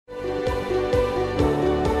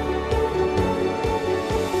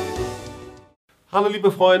Hallo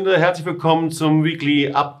liebe Freunde, herzlich willkommen zum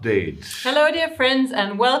Weekly Update. Hello dear friends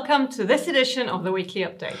and welcome to this edition of the Weekly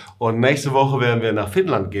Update. Und nächste Woche werden wir nach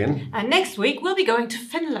Finnland gehen. And next week we'll be going to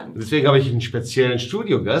Finland. Deswegen habe ich einen speziellen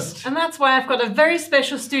Studiogast. And that's why I've got a very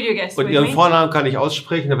special studio guest Und with ihren me. Vornamen kann ich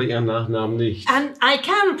aussprechen, aber ihren Nachnamen nicht. And I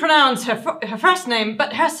can pronounce her first name, but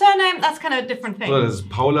her surname, that's kind of a different thing. So, das ist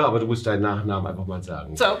Paula, aber du musst deinen Nachnamen einfach mal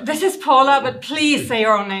sagen. So, this is Paula, but please say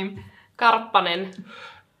your own name. Karppanen.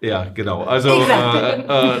 Ja, genau. Also Exactly.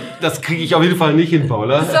 das kriege ich auf jeden Fall nicht hin,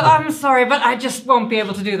 Paula. So I'm sorry, but I just won't be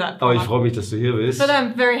able to do that. Aber ich Paula. freue mich, dass du hier bist. But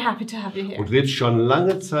I'm very happy to have you here. Und lebst schon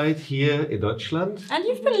lange Zeit hier in Deutschland. And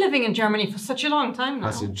you've been living in Germany for such a long time now.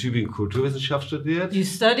 Hast in Tübingen Kulturwissenschaft studiert. You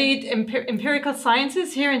studied empirical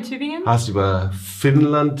sciences here in Tübingen. Hast über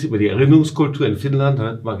Finnland, über die Erinnerungskultur in Finnland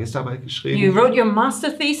eine Magisterarbeit geschrieben. You wrote your master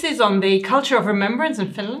thesis on the culture of remembrance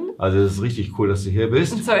in Finland. Also es ist richtig cool, dass du hier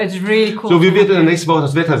bist. And so it's really cool. So, wie wird denn nächste Woche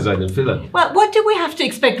das Wetter sein in Finnland? Well, what do we have to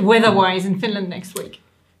expect weather-wise in Finland next week?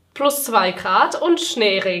 Plus 2 Grad und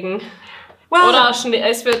Schneeregen. Well, Oder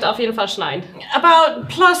es wird auf jeden Fall schneien. about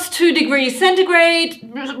plus 2 degrees centigrade,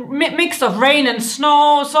 mix of rain and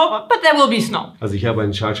snow, but there will be snow. Also ich habe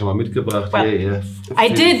einen Schal schon mal mitgebracht. Well, hier. I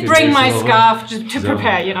did bring my scarf to So.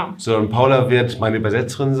 prepare, you know. So, und Paula wird meine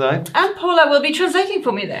Übersetzerin sein. And Paula will be translating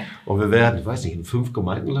for me there. Und wir werden, ich weiß nicht, in 5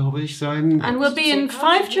 Gemeinden, glaube ich, sein. And we'll be in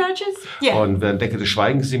 5 churches. Yeah. Und werden Decke des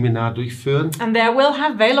Schweigens Seminar durchführen. And there we'll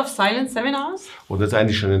have Veil of Silence seminars. Und das ist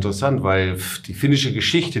eigentlich schon interessant, weil die finnische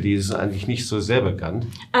Geschichte, die ist eigentlich nicht so sehr bekannt.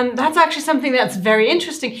 And that's actually something that's very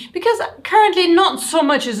interesting because currently not so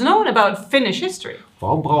much is known about Finnish history.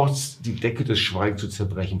 Warum braucht es die Decke des Schweigens zu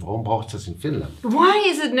zerbrechen? Warum braucht es das in Finnland? Why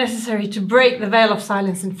is it necessary to break the Veil of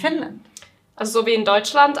Silence in Finland? Also so wie in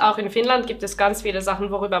Deutschland, auch in Finnland gibt es ganz viele Sachen,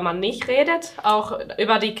 worüber man nicht redet. Auch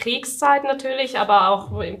über die Kriegszeit natürlich, aber auch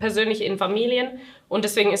persönlich in Familien. Und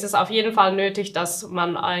deswegen ist es auf jeden Fall nötig, dass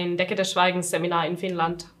man ein Decke des Schweigens Seminar in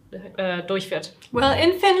Finnland durchführt. Well,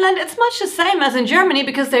 in Finland, it's much the same as in Germany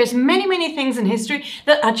because there's many things in history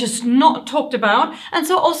that are just not talked about. And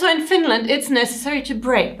so also in Finland, it's necessary to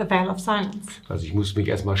break the veil of silence. Also ich muss mich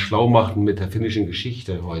erstmal schlau machen mit der finnischen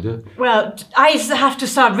Geschichte heute. Well, I have to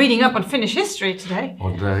start reading up on Finnish history today.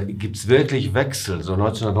 Und da gibt es wirklich Wechsel. So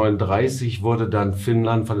 1939 wurde dann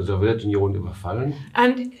Finnland von der Sowjetunion überfallen.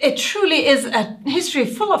 And it truly is a history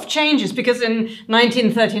full of changes because in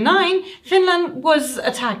 1939, Finland was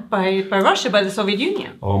attacked by Russia, by the Soviet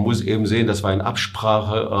Union. Aber man muss eben sehen, das war in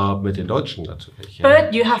Absprache mit den Deutschen natürlich. Ja.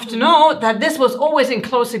 But you have to know that this was always in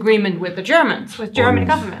close agreement with the Germans, with German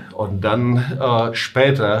government. Und dann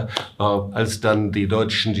später, als dann die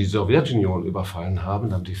Deutschen die Sowjetunion überfallen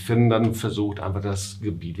haben, haben die Finnen dann versucht, einfach das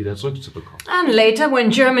Gebiet wieder zurückzubekommen. And later, when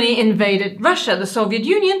Germany invaded Russia, the Soviet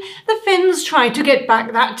Union, the Finns tried to get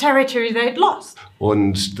back that territory they'd lost.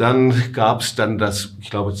 Und dann gab es dann das,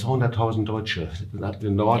 ich glaube, 200.000 Deutsche, die in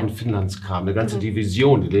den Norden Finnlands kamen, eine ganze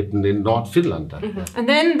Division, die lebten in Nordfinnland dann. And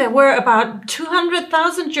then there were about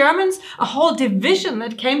 200,000 Germans, a whole division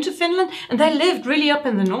that came to Finland, and they lived really up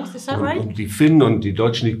in the north, is that right? Und die Finnen und die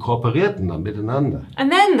Deutschen, die kooperierten dann miteinander.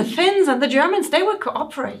 And then the Finns and the Germans, they were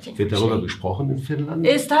cooperating. Wird darüber gesprochen in Finnland?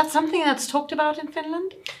 Is that something that's talked about in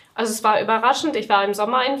Finland? Also es war überraschend. Ich war im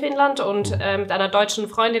Sommer in Finnland und mit einer deutschen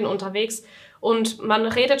Freundin unterwegs. Und man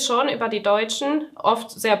redet schon über die Deutschen,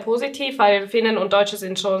 oft sehr positiv, weil Finnen und Deutsche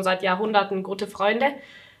sind schon seit Jahrhunderten gute Freunde.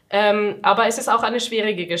 Aber es ist auch eine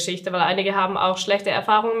schwierige Geschichte, weil einige haben auch schlechte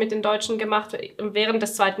Erfahrungen mit den Deutschen gemacht während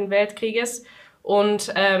des Zweiten Weltkrieges.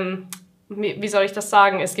 Und wie soll ich das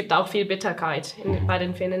sagen? Es gibt auch viel Bitterkeit bei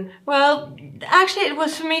den Finnen. Well, actually it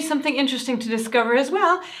was for me something interesting to discover as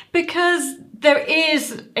well, because there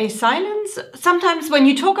is a silence. Sometimes when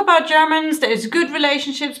you talk about Germans, there's good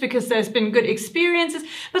relationships because there's been good experiences,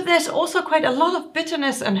 but there's also quite a lot of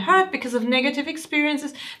bitterness and hurt because of negative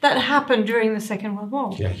experiences that happened during the Second World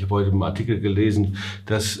War. Ja, ich habe heute im Artikel gelesen,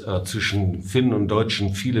 dass zwischen Finnen und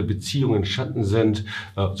Deutschen viele Beziehungen entstanden sind,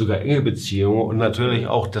 sogar enge Beziehungen und natürlich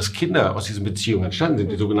auch, dass Kinder aus diesen Beziehungen entstanden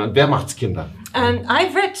sind, die sogenannten Wehrmachtskinder. And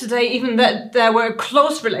I've read today even that there were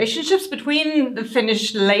close relationships between the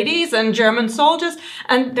Finnish ladies and German soldiers,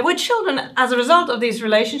 and there were children as a result of these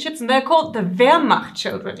relationships, and they're called the Wehrmacht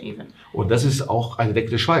children even. Und das ist auch eine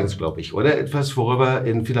Decke des Schweigens, glaube ich, oder? Etwas, worüber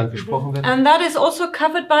in Finnland gesprochen wird? And that is also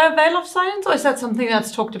covered by a veil of silence, or is that something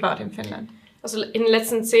that's talked about in Finland? Also in den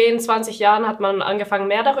letzten 10, 20 Jahren hat man angefangen,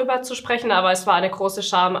 mehr darüber zu sprechen, aber es war eine große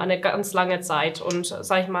Scham, eine ganz lange Zeit. Und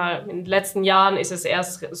sag ich mal, in den letzten Jahren ist es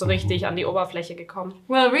erst so richtig an die Oberfläche gekommen.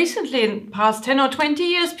 Well, recently, in the past 10 or 20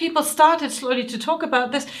 years, people started slowly to talk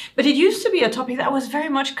about this, but it used to be a topic that was very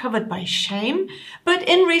much covered by shame. But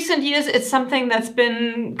in recent years, it's something that's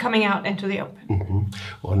been coming out into the open.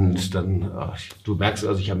 Und dann, du merkst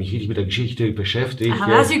also, ich habe mich richtig mit der Geschichte beschäftigt.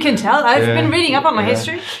 As you can tell, I've been reading up on my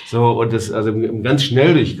history. So, und das, also im ganz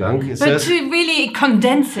Schnelldurchgang ist But das. to really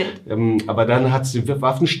condense it. Aber dann hat es den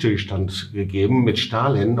Waffenstillstand gegeben mit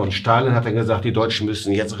Stalin. Und Stalin hat dann gesagt, die Deutschen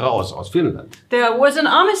müssen jetzt raus aus Finnland. There was an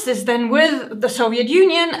armistice then with the Soviet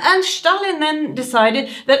Union, and Stalin then decided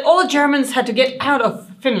that all Germans had to get out of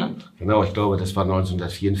Finland. Genau, ich glaube, das war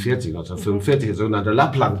 1944, 1945, der sogenannte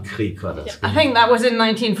Lapplandkrieg war das. I think that was in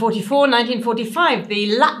 1944, 1945, the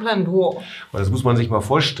Lapland War. Und das muss man sich mal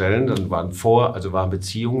vorstellen, dann waren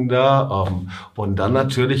Beziehungen da, und dann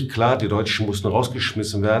natürlich, klar, die Deutschen mussten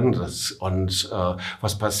rausgeschmissen werden.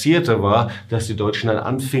 Was passierte war, dass die Deutschen dann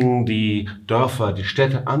anfingen, die Dörfer, die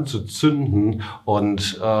Städte anzuzünden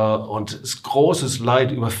und es großes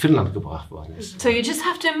Leid über Finnland gebracht worden ist. So you just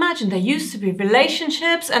have to imagine, there used to be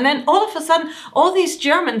relationships, and then all of a sudden, all these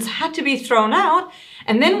Germans had to be thrown out.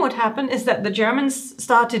 And then what happened is that the Germans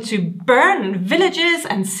started to burn villages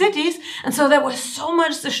and cities, and so there was so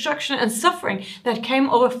much destruction and suffering that came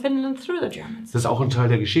over Finland through the Germans. Das ist auch ein Teil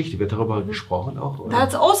der Geschichte. Wird darüber gesprochen auch? Oder?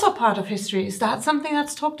 That's also part of history. Is that something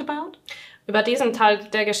that's talked about? Über diesen Teil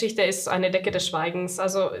der Geschichte ist eine Decke des Schweigens.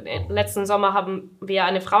 Also letzten Sommer haben wir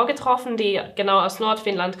eine Frau getroffen, die genau aus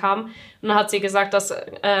Nordfinnland kam. Und dann hat sie gesagt, dass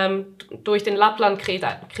durch den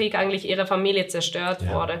Lapplandkrieg eigentlich ihre Familie zerstört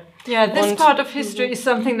wurde. Yeah, this part of history is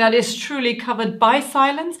something that is truly covered by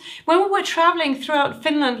silence. When we were traveling throughout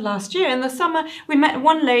Finland last year in the summer, we met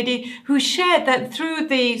one lady who shared that through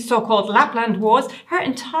the so-called Lapland Wars, her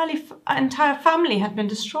entire family had been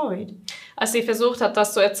destroyed. Als sie versucht hat,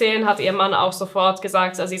 das zu erzählen, hat ihr Mann auch sofort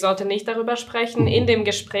gesagt, sie sollte nicht darüber sprechen in dem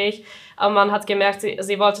Gespräch. Aber man hat gemerkt,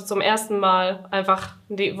 sie wollte zum ersten Mal einfach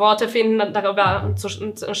die Worte finden, darüber zu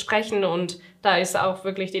sprechen. Und da ist auch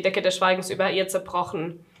wirklich die Decke des Schweigens über ihr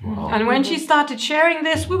zerbrochen. Wow. And when she started sharing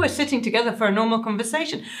this, we were sitting together for a normal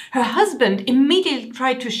conversation. Her husband immediately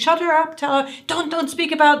tried to shut her up, tell her, don't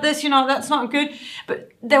speak about this, that's not good. But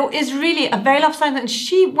there is really a veil of silence, and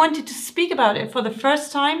she wanted to speak about it for the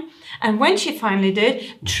first time. And when she finally did,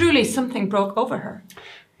 truly something broke over her.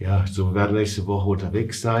 Ja, so wir werden nächste Woche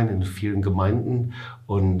unterwegs sein in vielen Gemeinden,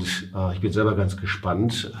 und ich bin selber ganz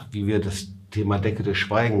gespannt, wie wir das Thema Decke des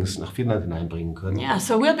Schweigens nach Finnland hineinbringen können. Yeah,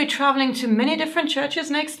 so we'll be traveling to many different churches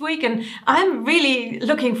next week, and I'm really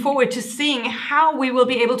looking forward to seeing how we will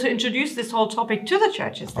be able to introduce this whole topic to the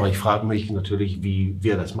churches. Aber ich frage mich natürlich, wie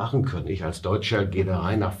wir das machen können. Ich als Deutscher gehe da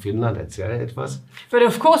rein nach Finnland, erzähle etwas. But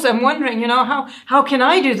of course I'm wondering, how can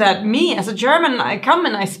I do that? Me, as a German, I come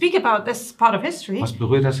and I speak about this part of history. Was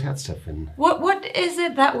berührt das Herz der Finnen? What is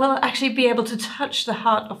it that will actually be able to touch the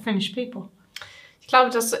heart of Finnish people? Ich glaube,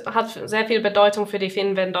 das hat sehr viel Bedeutung für die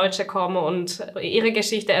Finnen, wenn Deutsche kommen und ihre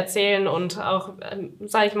Geschichte erzählen und auch,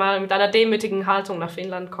 sage ich mal, mit einer demütigen Haltung nach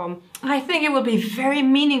Finnland kommen. I think it will be very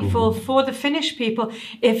meaningful for the Finnish people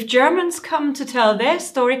if Germans come to tell their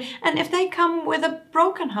story, and if they come with a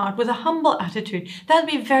broken heart, with a humble attitude. That'll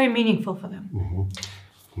be very meaningful for them.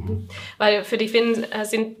 Weil für die Finnen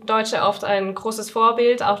sind Deutsche oft ein großes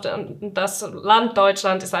Vorbild. Auch das Land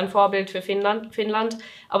Deutschland ist ein Vorbild für Finnland.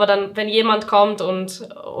 Aber dann, wenn jemand kommt und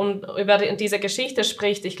über diese Geschichte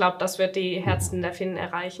spricht, ich glaube, das wird die Herzen der Finnen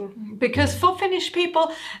erreichen. Because for Finnish people,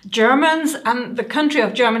 Germans and the country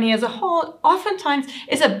of Germany as a whole oftentimes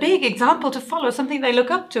is a big example to follow, something they look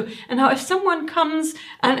up to. And how if someone comes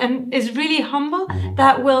and is really humble,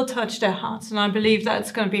 that will touch their hearts. And I believe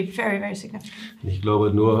that's going to be very, very significant. Ich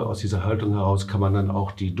glaube, nur aus dieser Haltung heraus kann man dann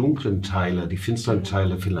auch die dunklen Teile, die finsteren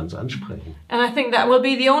Teile Finnlands ansprechen. And I think that will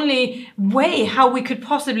be the only way how we could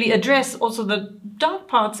possibly address also the dark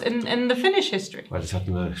parts in the Finnish history. Weil es hat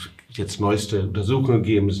jetzt neueste Untersuchungen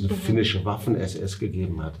gegeben, es eine finnische Waffen-SS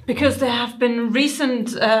gegeben hat. Because there have been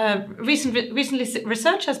recently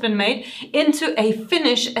research has been made into a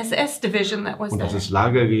Finnish SS division that was und there. dass es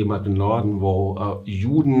Lager gegeben hat im Norden, wo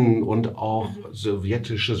Juden und auch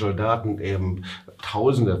sowjetische Soldaten eben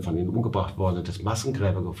Tausende von ihnen umgebracht worden sind, dass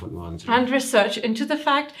Massengräber gefunden worden sind. And research into the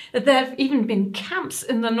fact that there have even been camps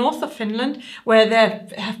in the north of Finland where there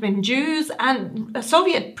have been Jews and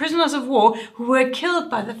Soviet prisoners of war who were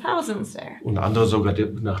killed by the thousands there. Und andere sogar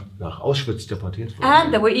nach Auschwitz deportiert wurden.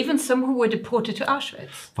 And there were even some who were deported to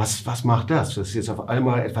Auschwitz. Was macht das? Das ist jetzt auf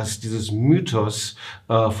einmal etwas, dieses Mythos,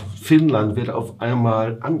 Finnland wird auf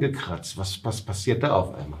einmal angekratzt. Was passiert da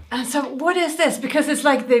auf einmal? And so what is this? Because it's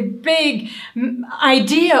like the big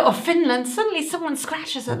idea of Finland, suddenly someone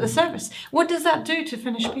scratches at the surface. What does that do to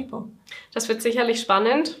Finnish people? Das wird sicherlich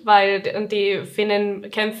spannend, weil die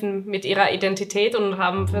Finnen kämpfen mit ihrer Identität und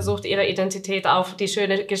haben versucht, ihre Identität auf die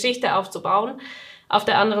schöne Geschichte aufzubauen. Auf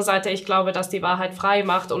der anderen Seite, ich glaube, dass die Wahrheit frei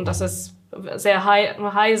macht und dass es sehr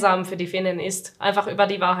heilsam für die Finnen ist, einfach über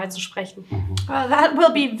die Wahrheit zu sprechen. Well, that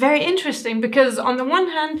will be very interesting because on the one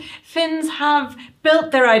hand, Finns have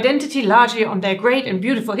built their identity largely on their great and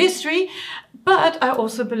beautiful history, but I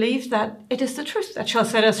also believe that it is the truth that shall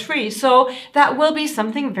set us free. So that will be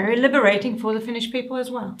something very liberating for the Finnish people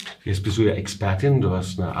as well. Jetzt bist du ja Expertin, du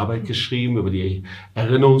hast eine Arbeit geschrieben über die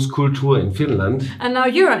Erinnerungskultur in Finnland. And now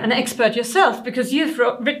you're an expert yourself because you've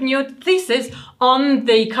written your thesis on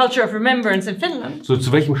the culture of remembrance in Finland. So,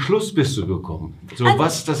 zu welchem Schluss bist du gekommen? So,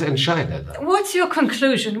 was ist das Entscheidende? What's your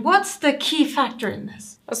conclusion? What's the key factor in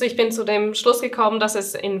this? Also ich bin zu dem Schluss gekommen, dass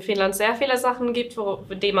es in Finnland sehr viele Sachen gibt,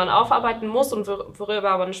 die man aufarbeiten muss und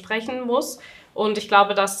worüber man sprechen muss. Und ich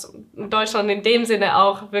glaube, dass Deutschland in dem Sinne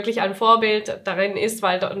auch wirklich ein Vorbild darin ist,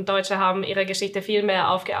 weil Deutsche haben ihre Geschichte viel mehr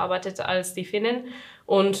aufgearbeitet als die Finnen.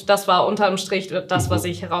 Und das war unterm Strich das, was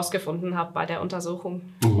ich herausgefunden habe bei der Untersuchung.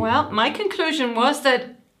 Well, my conclusion was that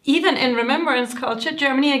even in remembrance culture,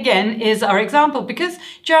 Germany again is our example because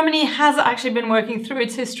Germany has actually been working through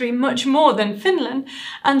its history much more than Finland,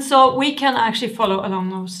 and so we can actually follow along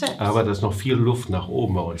those steps. Aber da ist noch viel Luft nach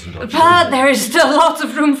oben bei uns in Deutschland. But there is still lots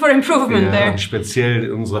of room for improvement there. Und speziell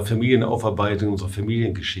in unserer Familienaufarbeitung, unserer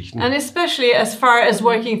Familiengeschichten. And especially as far as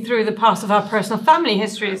working through the past of our personal family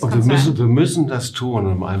history is Und concerned. wir müssen das tun,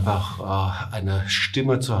 um einfach eine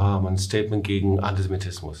Stimme zu haben, ein Statement gegen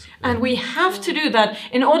Antisemitismus. And we have to do that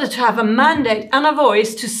in order to have a mandate and a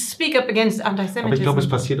voice to speak up against Aber ich glaube, es anti-Semitism.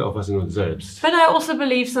 passiert auch was in uns selbst. But I also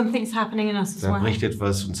believe something's happening in us as Da well. bricht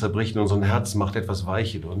etwas und zerbricht in unseren Herzen, macht etwas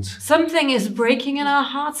weich in uns. Something is breaking in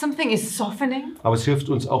our hearts, something is softening, Aber es hilft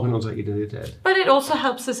uns auch in unserer Identität. but it also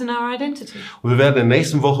helps us in our identity. Und wir werden in der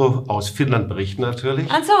nächsten Woche aus Finnland berichten natürlich.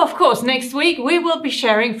 And so, of course, next week we will be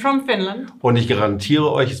sharing from Finland. Und ich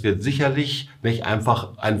garantiere euch, es wird sicherlich nicht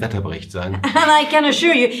einfach ein Wetterbericht sein, And I can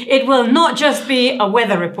assure you, it will not just be a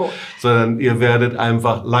weather report, sondern ihr werdet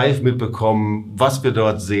einfach live mitbekommen, was wir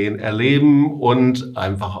dort sehen, erleben und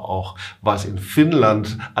einfach auch, was in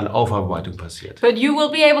Finnland an Aufarbeitung passiert. but you will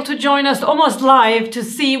be able to join us almost live to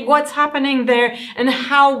see what's happening there and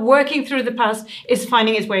how working through the past is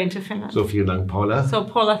finding its way into Finland. So, vielen Dank, Paula. So,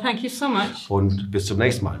 Paula, thank you so much. Und bis zum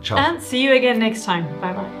nächsten Mal. Ciao. And see you again next time.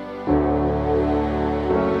 Bye-bye.